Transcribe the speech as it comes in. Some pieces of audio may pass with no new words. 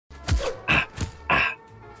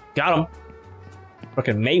Got him.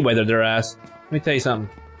 Fucking Mayweather their ass. Let me tell you something.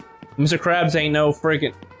 Mr. Krabs ain't no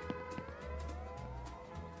freaking...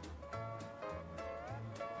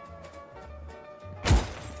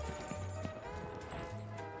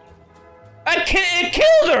 It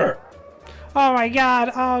killed her! Oh my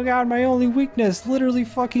god, my only weakness, literally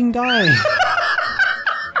fucking dying.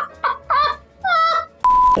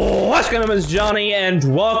 What's going on, it's Johnny,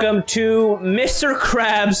 and welcome to Mr.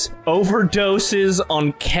 Krabs overdoses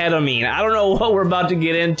on ketamine. I don't know what we're about to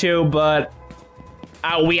get into, but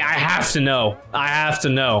I have to know. I have to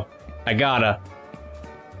know. I gotta.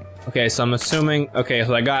 Okay, so I'm assuming. Okay,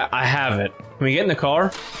 so I have it. Can we get in the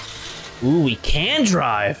car? Ooh, we can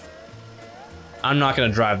drive. I'm not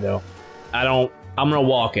gonna drive though. I'm gonna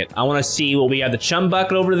walk it. I want to see what we have. The chum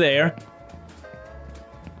bucket over there.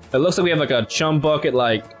 It looks like we have like a chum bucket,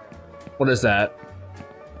 like, what is that?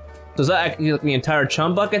 So is that actually like the entire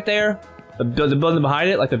chum bucket there? The building behind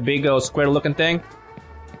it, like the big square looking thing?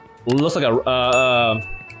 It looks like a,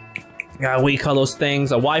 God, what do you call those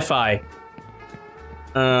things? A Wi-Fi.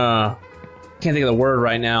 Can't think of the word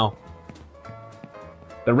right now.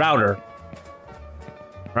 The router.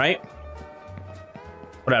 Right?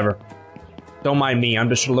 Whatever. Don't mind me, I'm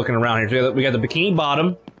just looking around here. So we got the bikini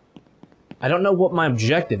bottom. I don't know what my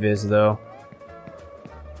objective is, though.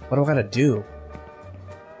 What do I gotta do?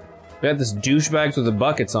 We got this douchebags with the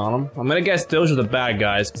buckets on them. I'm gonna guess those are the bad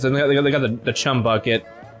guys, because then they got the chum bucket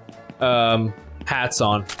hats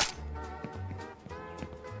on.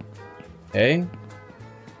 Okay.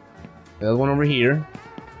 The other one over here.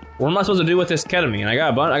 What am I supposed to do with this ketamine? I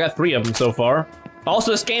got 3 of them so far.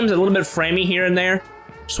 Also, this game's a little bit framey here and there.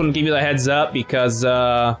 Just want to give you the heads up because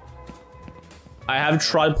I have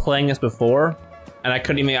tried playing this before, and I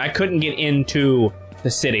couldn't get into the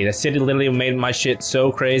city. The city literally made my shit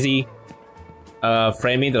so crazy,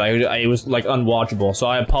 framey, that I was like unwatchable. So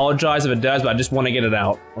I apologize if it does, but I just want to get it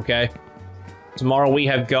out. Okay. Tomorrow we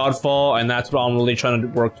have Godfall, and that's what I'm really trying to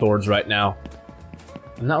work towards right now.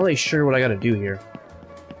 I'm not really sure what I got to do here.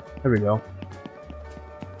 There we go.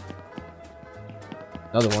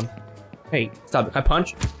 Another one. Hey, stop it. Can I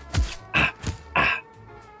punch?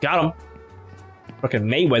 Got him. Fucking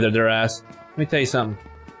Mayweather their ass. Let me tell you something.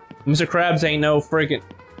 Mr. Krabs ain't no freaking...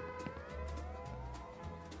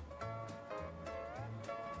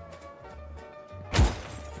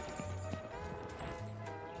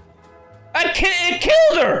 It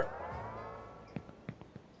killed her!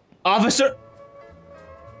 Officer!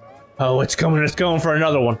 Oh, it's going for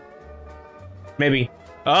another one. Maybe.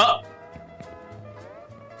 Oh!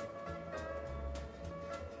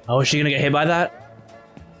 Oh, is she gonna get hit by that?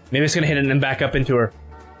 Maybe it's gonna hit and then back up into her.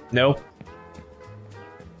 No?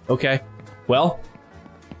 Okay. Well.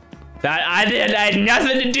 I had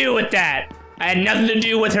nothing to do with that. I had nothing to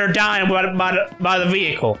do with her dying by the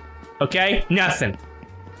vehicle. Okay? Nothing.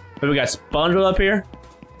 But we got SpongeBob up here?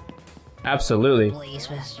 Absolutely. Please,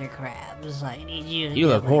 Mr. Krabs, I need you to You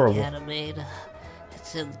look horrible. Ketamine.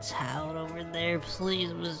 It's in the town over there.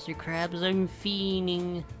 Please, Mr. Krabs, I'm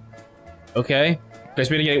fiending. Okay. Guys,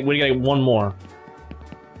 we gotta get one more.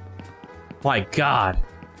 My God.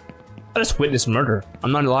 I just witnessed murder.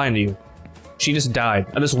 I'm not lying to you. She just died.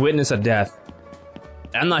 I just witnessed a death.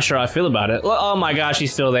 I'm not sure how I feel about it. Oh my gosh,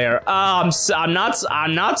 she's still there. I'm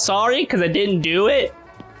not sorry because I didn't do it,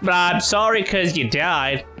 but I'm sorry because you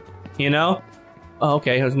died. You know? Oh,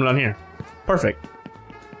 okay. Here's one down here. Perfect.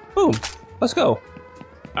 Boom. Let's go. All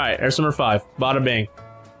right. There's number 5. Bada bing.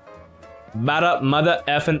 Bada mother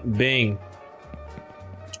effing bing.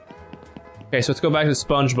 Okay, so let's go back to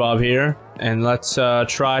SpongeBob here, and let's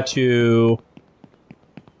try to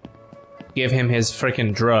give him his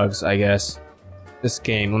freaking drugs, I guess. This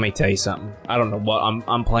game, let me tell you something. I don't know what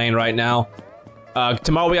I'm playing right now.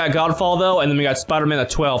 Tomorrow we got Godfall though, and then we got Spider-Man the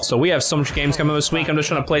 12th, so we have so much games coming this week. I'm just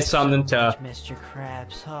trying to play something to Mr.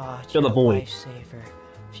 Krabs, fill the void. Lifesaver.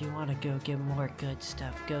 If you want to go get more good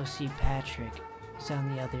stuff, go see Patrick. He's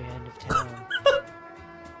on the other end of town.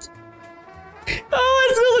 Oh,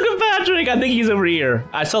 let's go look at Patrick. I think he's over here.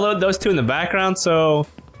 I saw those 2 in the background, so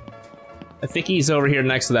I think he's over here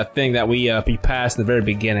next to that thing that we passed in the very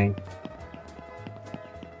beginning.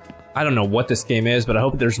 I don't know what this game is, but I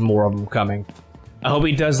hope there's more of them coming. I hope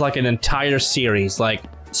he does like an entire series, like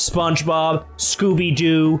SpongeBob,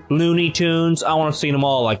 Scooby-Doo, Looney Tunes. I want to see them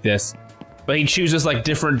all like this. But he chooses like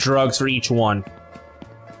different drugs for each one.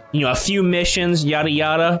 You know, a few missions, yada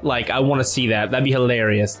yada. Like, I want to see that. That'd be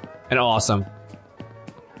hilarious and awesome.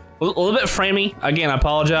 A little bit framey. Again, I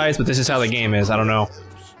apologize, but this is how the game is. I don't know.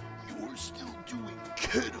 You're still doing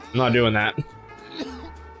ketamine. I'm not doing that.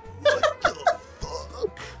 What the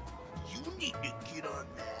fuck? You need to get on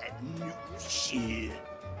that new shit.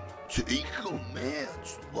 take a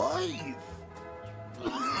man's life.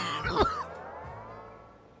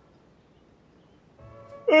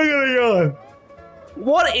 I gotta go.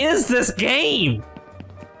 What is this game?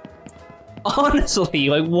 Honestly,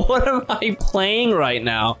 like, what am I playing right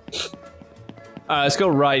now? Alright, let's go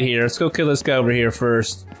right here. Let's go kill this guy over here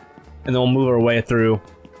first. And then we'll move our way through.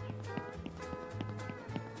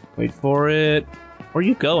 Wait for it. Where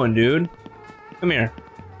you going, dude? Come here.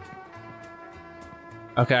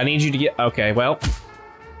 Okay, I need you to get... Okay, well.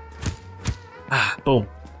 Ah, boom.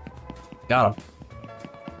 Got him.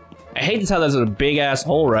 I hate this how there's a big-ass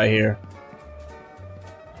hole right here.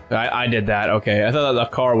 I did that, okay. I thought that the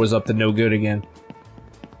car was up to no good again.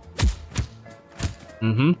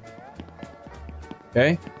 Mm-hmm.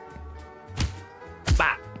 Okay.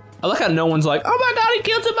 Bah. I like how no one's like, oh my god, he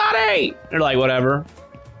killed somebody! They're like, whatever.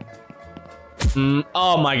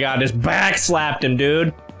 Oh my god, just back slapped him,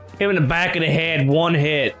 dude. Hit him in the back of the head, one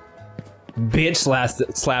hit. Bitch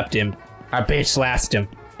slapped him. I bitch slapped him.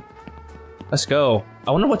 Let's go.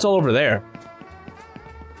 I wonder what's all over there.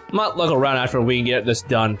 I might look around after we get this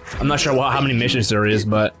done. I'm not sure how many missions there is,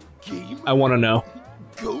 but I want to know.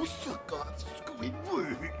 Go suck on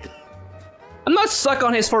Squidward. I'm not stuck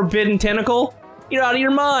on his forbidden tentacle. You're out of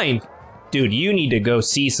your mind. Dude, you need to go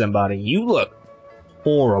see somebody. You look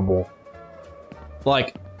horrible.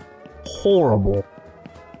 Like, horrible.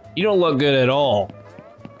 You don't look good at all.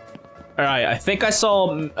 Alright, I think I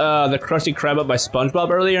saw the Krusty Krab up by SpongeBob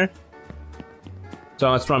earlier.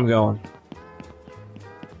 So that's where I'm going.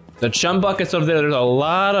 The chum bucket's over there. There's a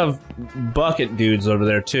lot of bucket dudes over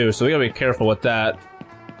there too, so we gotta be careful with that.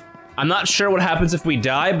 I'm not sure what happens if we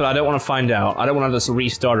die, but I don't want to find out. I don't want to just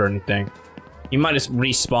restart or anything. You might just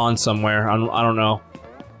respawn somewhere. I don't know.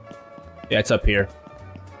 Yeah, it's up here.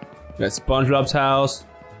 We got SpongeBob's house.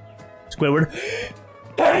 Squidward.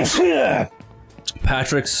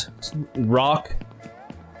 Patrick's rock.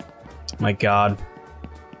 My god.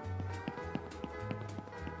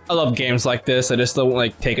 I love games like this. I just don't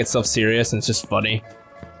like take itself serious and it's just funny.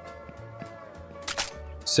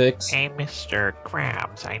 6. Hey, Mr.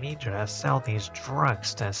 Krabs, I need you to sell these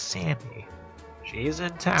drugs to Sandy. She's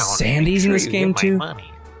in town. Sandy's in this game too?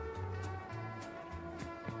 Money.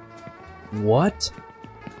 What?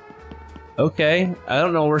 Okay, I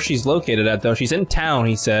don't know where she's located at though. She's in town,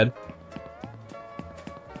 he said.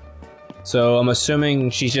 So I'm assuming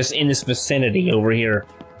she's just in this vicinity over here.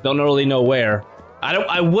 Don't really know where.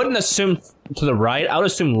 I wouldn't assume to the right. I would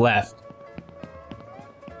assume left.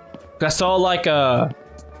 I saw like a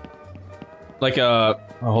oh,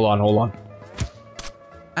 hold on.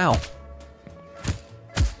 Ow.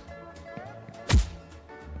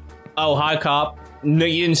 Oh, hi cop. No,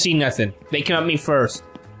 you didn't see nothing. They came at me first.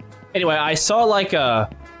 Anyway, I saw like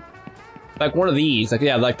one of these, like,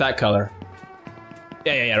 yeah, like that color.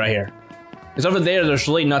 Yeah, right here. Because over there, there's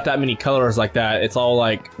really not that many colors like that. It's all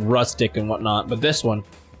like rustic and whatnot. But this one.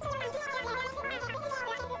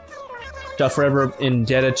 Shall forever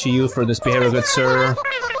indebted to you for this behavior, good sir.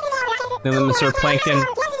 Then Mr. Plankton.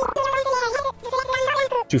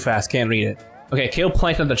 Too fast, can't read it. Okay, kill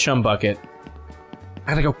Plankton at the chum bucket. I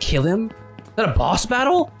gotta go kill him? Is that a boss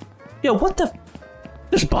battle? Yo, what the?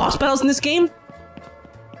 There's boss battles in this game?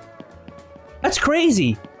 That's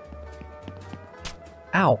crazy.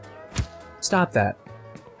 Ow. Stop that.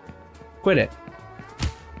 Quit it.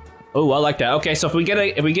 Oh, I like that. Okay, so if we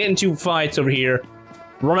get into fights over here,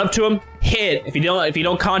 run up to him, hit. If you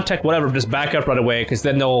don't contact whatever, just back up right away, because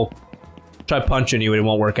then they'll try punching you and it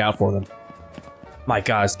won't work out for them. My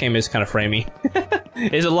god, this game is kind of framey.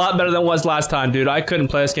 It's a lot better than it was last time, dude. I couldn't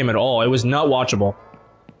play this game at all. It was not watchable.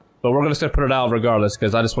 But we're just gonna put it out regardless,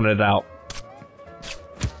 because I just wanted it out.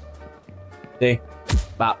 See?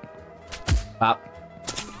 Bop. Bop.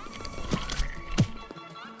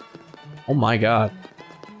 Oh my god.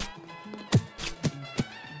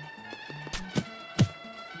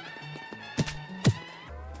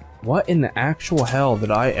 What in the actual hell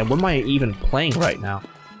did and what am I even playing right now?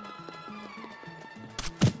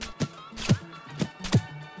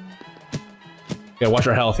 Yeah, watch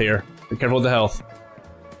our health here. Be careful with the health.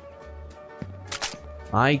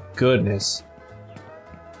 My goodness.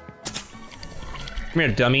 Come here,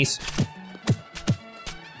 dummies.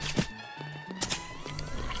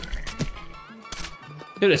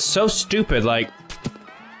 Dude, it's so stupid, like...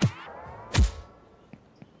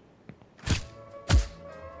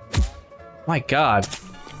 My god.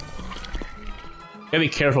 Gotta be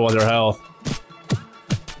careful with their health.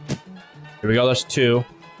 Here we go, there's 2.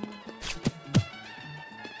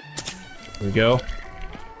 Here we go.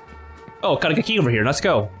 Oh, got a key over here, let's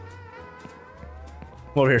go.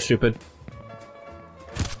 Come over here, stupid.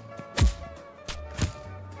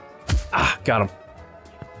 Got him.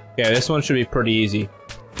 Okay, this one should be pretty easy.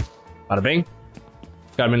 Bada bing.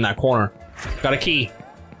 Got him in that corner. Got a key.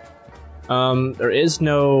 There is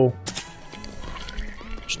no...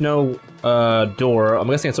 There's no, door. I'm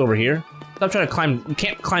guessing it's over here. Stop trying to climb. You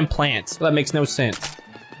can't climb plants. That makes no sense.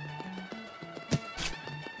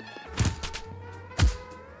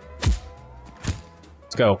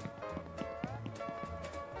 Let's go.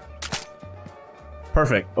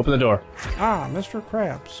 Perfect. Open the door. Ah, Mr.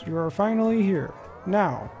 Krabs, you are finally here.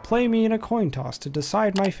 Now, play me in a coin toss to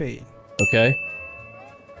decide my fate. Okay.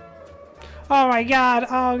 Oh my god,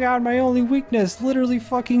 my only weakness, literally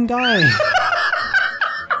fucking dying.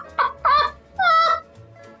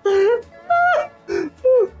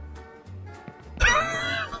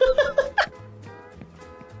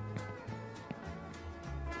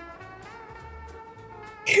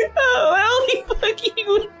 Oh, my only fucking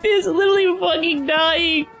weakness, literally fucking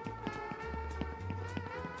dying.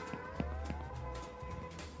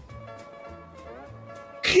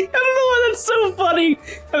 I don't know why that's so funny.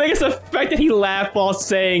 I think it's the fact that he laughed while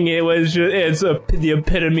saying it was just, the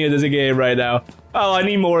epitome of this game right now. Oh, I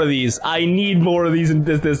need more of these. I need more of these in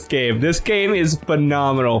this game. This game is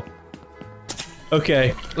phenomenal.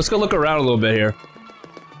 Okay, let's go look around a little bit here. Is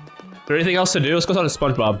there anything else to do? Let's go talk to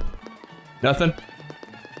SpongeBob. Nothing?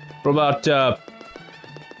 What about,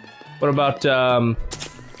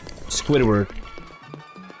 Squidward?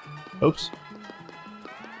 Oops.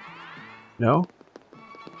 No?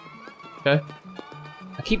 Okay.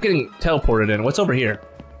 I keep getting teleported in. What's over here?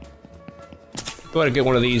 Go ahead and get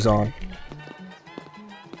one of these on.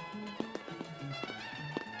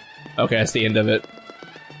 Okay, that's the end of it.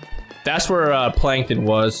 That's where, Plankton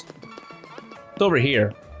was. It's over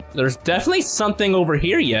here. There's definitely something over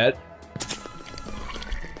here yet.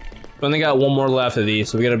 We only got one more left of these,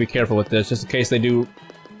 so we gotta be careful with this, just in case they do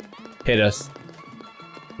hit us.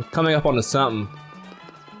 We're coming up onto something.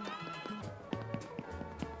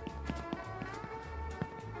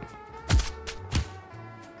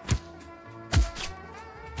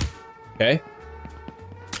 Okay.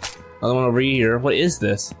 Another one over here. What is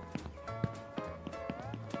this?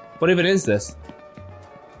 What even is this?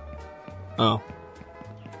 Oh.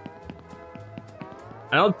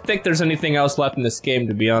 I don't think there's anything else left in this game,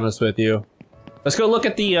 to be honest with you. Let's go look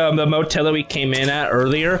at the motel that we came in at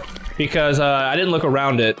earlier, because I didn't look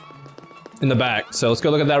around it in the back. So let's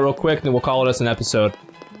go look at that real quick, and then we'll call it an episode.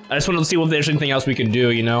 I just wanted to see if there's anything else we can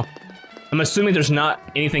do, you know? I'm assuming there's not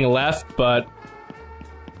anything left, but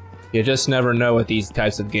you just never know with these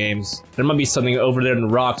types of games. There might be something over there in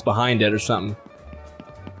the rocks behind it or something.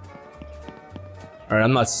 Alright,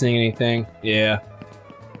 I'm not seeing anything. Yeah.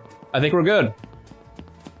 I think we're good.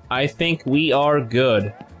 I think we are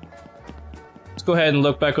good. Let's go ahead and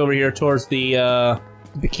look back over here towards the,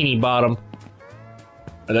 Bikini Bottom.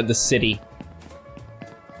 Or the city.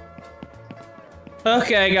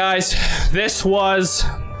 Okay, guys. This was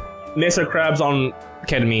Mr. Krabs on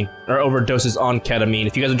ketamine. Or overdoses on ketamine.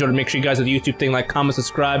 If you guys enjoyed it, make sure you guys hit the YouTube thing, like, comment,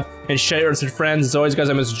 subscribe, and share it with your friends. As always, guys,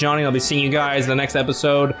 I'm Mr. Johnny. I'll be seeing you guys in the next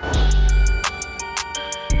episode.